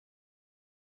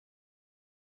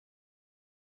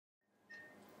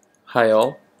Hi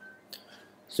all.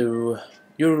 So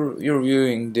you're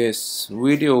viewing this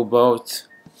video about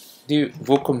the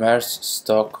WooCommerce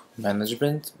stock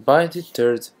management by the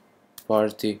third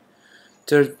party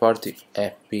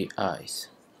APIs.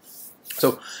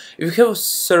 So if you have a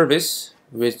service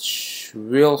which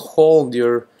will hold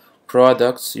your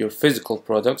products, your physical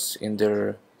products in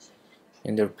their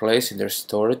place in their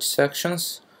storage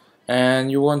sections, and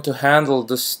you want to handle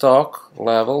the stock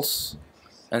levels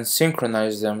and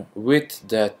synchronize them with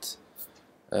that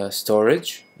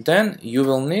storage, then you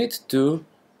will need to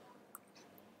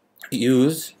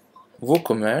use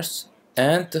WooCommerce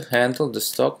and to handle the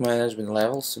stock management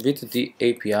levels with the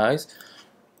APIs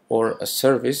or a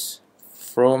service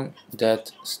from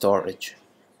that storage.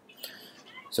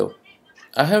 So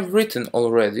I have written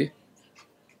already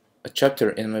a chapter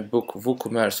in my book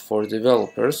WooCommerce for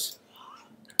Developers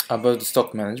about the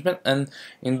stock management, and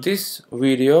in this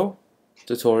video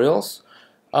tutorials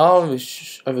I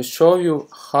will show you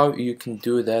how you can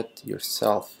do that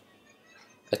yourself,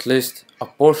 at least a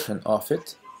portion of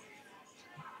it,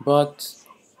 but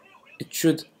it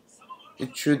should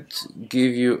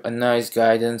give you a nice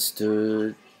guidance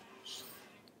to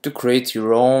create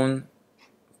your own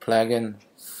plugin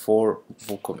for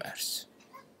WooCommerce.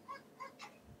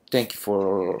 Thank you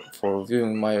for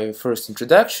viewing my first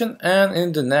introduction, and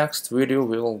in the next video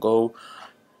we will go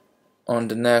on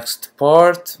the next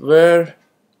part where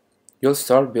you'll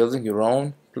start building your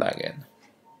own plugin.